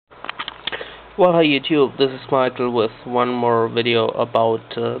Well, hi YouTube, this is Michael with one more video about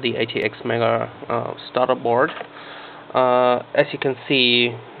the Atxmega starter board. As you can see,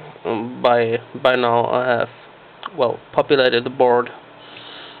 by now I have populated the board,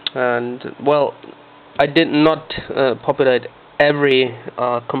 and I did not populate every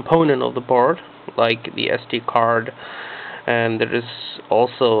component of the board, like the SD card, and there is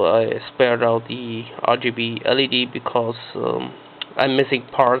also I spared out the RGB LED because I'm missing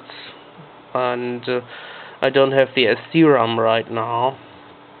parts, and I don't have the SDRAM right now,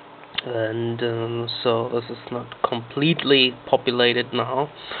 and so this is not completely populated now.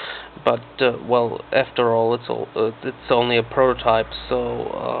 But after all, it's only a prototype, so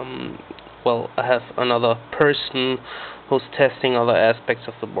I have another person who's testing other aspects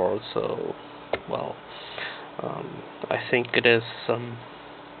of the board. So I think it is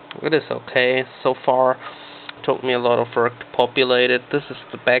okay so far. Took me a lot of work to populate it. This is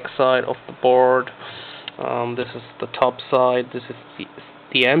the back side of the board. This is the top side. This is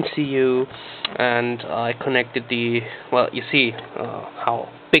the MCU, and I connected the. Well, you see how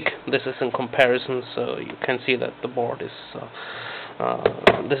big this is in comparison, so you can see that the board is.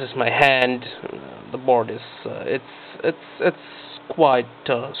 This is my hand. The board is. It's quite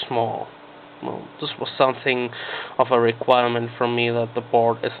small. Well, this was something of a requirement from me, that the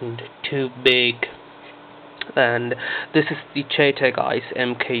board isn't too big. And this is the JTAG ICE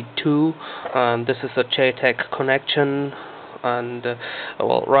MK2, and this is a JTAG connection. And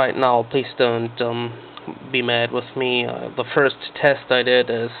right now, please don't be mad with me. The first test I did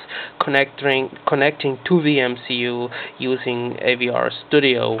is connecting to the MCU using AVR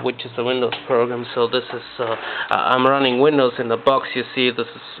Studio, which is a Windows program. So this is I'm running Windows in the box. You see, this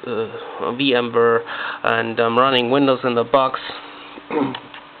is VMware, and I'm running Windows in the box.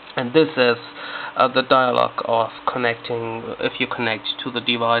 And this is the dialog of connecting, if you connect to the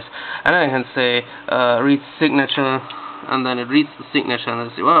device, and I can say read signature, and then it reads the signature,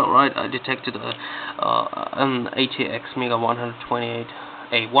 and I say, well, right, I detected an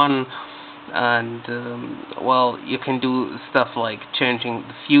Atxmega128a1, and you can do stuff like changing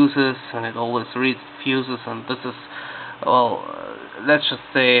the fuses, and it always reads the fuses. And this is, let's just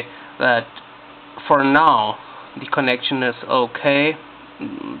say that for now the connection is okay.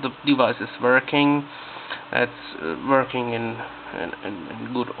 The device is working. It's working in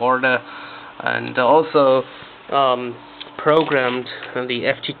good order, and also programmed the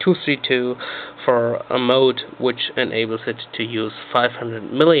FT232 for a mode which enables it to use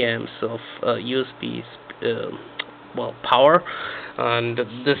 500 milliamps of USB power, and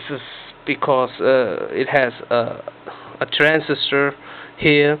this is because it has a transistor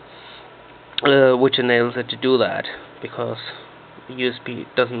here which enables it to do that, because USB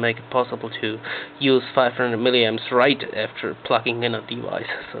doesn't make it possible to use 500 milliamps right after plugging in a device,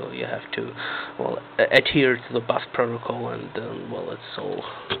 so you have to adhere to the bus protocol, and it's all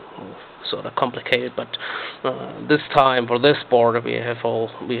sort of complicated. But this time for this board we have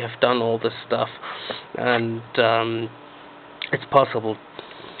done all this stuff, and it's possible.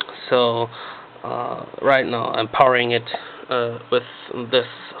 So right now I'm powering it with this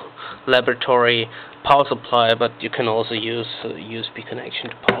laboratory power supply, but you can also use a USB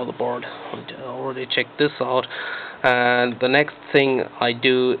connection to power the board. I already checked this out, and the next thing I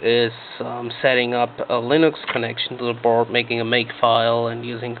do is setting up a Linux connection to the board, making a makefile, and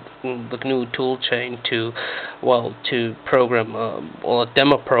using the GNU toolchain to program or a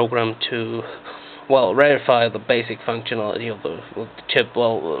demo program to verify the basic functionality of the chip.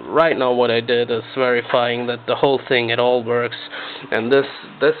 Right now what I did is verifying that the whole thing, it all works, and this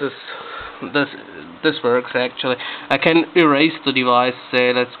works actually. I can erase the device.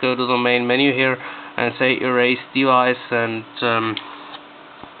 Say, let's go to the main menu here and say erase device, and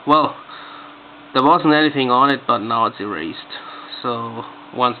there wasn't anything on it, but now it's erased. So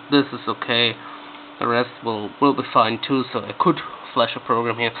once this is okay, the rest will be fine too. So I could flash a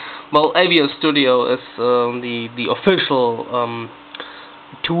program here. AVR Studio is the official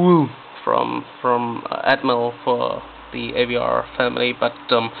tool from Atmel for the AVR family, but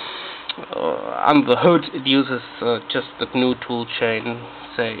under the hood it uses just the GNU toolchain.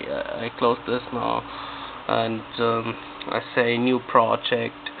 Say I close this now, and I say new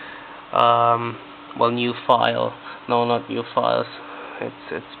project, new file. No, not new files.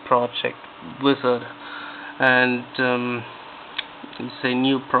 It's project wizard, and you say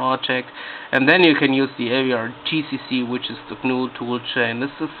new project, and then you can use the AVR GCC, which is the GNU toolchain.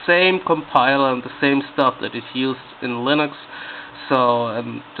 It's the same compiler and the same stuff that is used in Linux. So,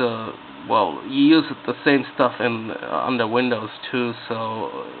 and you use the same stuff under Windows too. So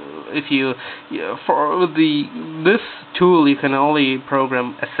if for this tool you can only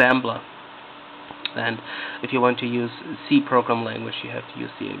program assembler. And if you want to use C program language, you have to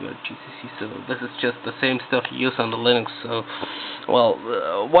use the AVR GCC. So this is just the same stuff you use on the Linux. So, well,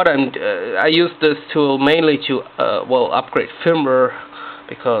 I use this tool mainly to upgrade firmware,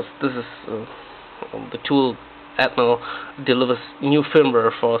 because this is the tool Atmel delivers new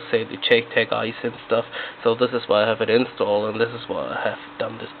firmware for, say, the JTAG ICE and stuff. So this is why I have it installed, and this is why I have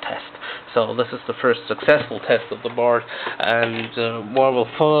done this test. So this is the first successful test of the board, and more will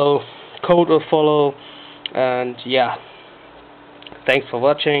follow, code will follow, and yeah. Thanks for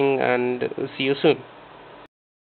watching, and see you soon.